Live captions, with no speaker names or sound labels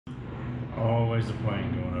Always a plane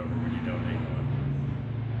going over when you don't need one.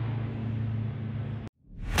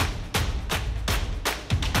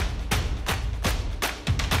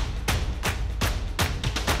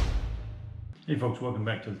 Hey folks, welcome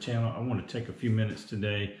back to the channel. I want to take a few minutes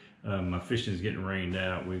today. My fishing is getting rained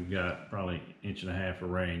out. We've got probably 1.5 inches of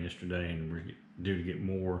rain yesterday, and we're due to get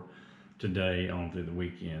more today on through the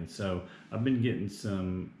weekend. So I've been getting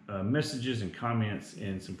some messages and comments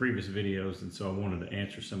in some previous videos, and so I wanted to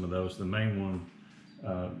answer some of those. The main one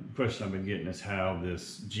question I've been getting is how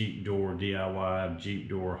this Jeep door DIY Jeep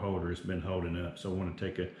door holder has been holding up. So I want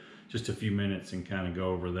to take just a few minutes and kind of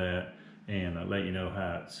go over that and let you know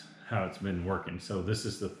how it's been working. So this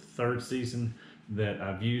is the third season that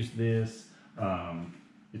I've used this.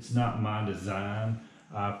 It's not my design.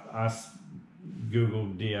 I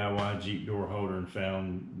Googled DIY Jeep door holder and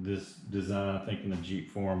found this design, I think in a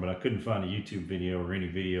Jeep forum, but I couldn't find a YouTube video or any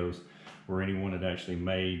videos where anyone had actually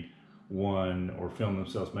made one or filmed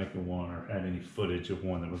themselves making one or had any footage of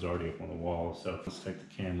one that was already up on the wall. So let's take the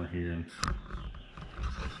camera here and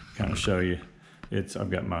kind of show you.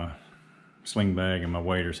 I've got my sling bag and my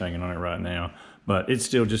waders hanging on it right now, but it's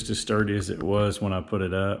still just as sturdy as it was when I put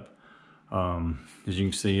it up. As you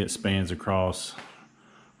can see, it spans across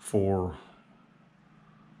 4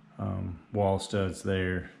 wall studs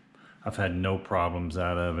there. I've had no problems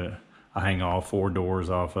out of it. I hang all 4 doors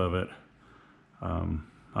off of it. I'm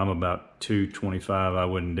about 225. I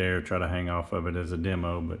wouldn't dare try to hang off of it as a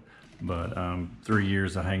demo, but 3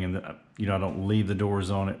 years I hang in the, I don't leave the doors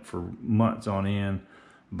on it for months on end,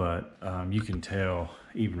 but you can tell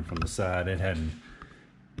even from the side it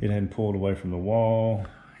hadn't pulled away from the wall.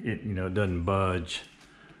 It doesn't budge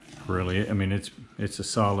really. I mean, it's as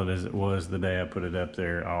solid as it was the day I put it up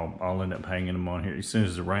there. I'll end up hanging them on here as soon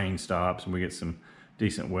as the rain stops and we get some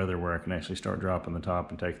decent weather where I can actually start dropping the top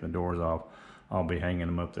and taking the doors off. I'll be hanging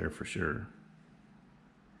them up there for sure.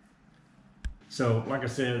 So like I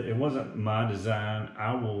said, it wasn't my design.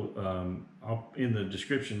 I will, in the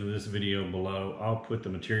description of this video below, I'll put the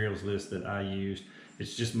materials list that I used.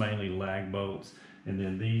 It's just mainly lag bolts. And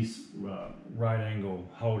then these right angle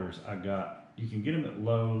holders I got, you can get them at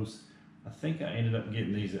Lowe's. I think I ended up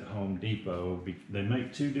getting these at Home Depot. They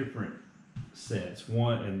make 2 different sets.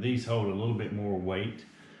 One, and these hold a little bit more weight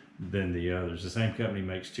than the others. The same company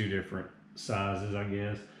makes 2 different sizes, I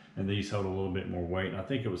guess, and these hold a little bit more weight. And I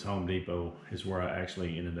think it was Home Depot is where I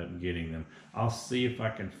actually ended up getting them. I'll see if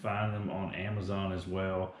I can find them on Amazon as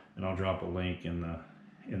well, and I'll drop a link in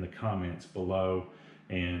the comments below,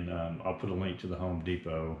 and I'll put a link to the Home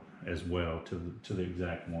Depot as well to the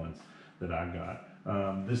exact ones that I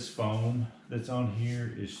got. This foam that's on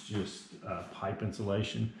here is just pipe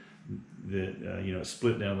insulation that it's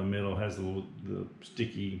split down the middle, has the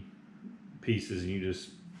sticky pieces, and you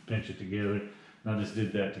just pinch it together. And I just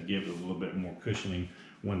did that to give it a little bit more cushioning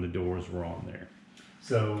when the doors were on there.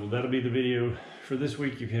 So that'll be the video for this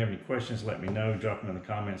week. If you have any questions, let me know. Drop them in the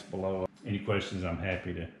comments below. Any questions, I'm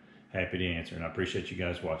happy to answer, and I appreciate you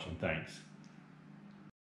guys watching. Thanks.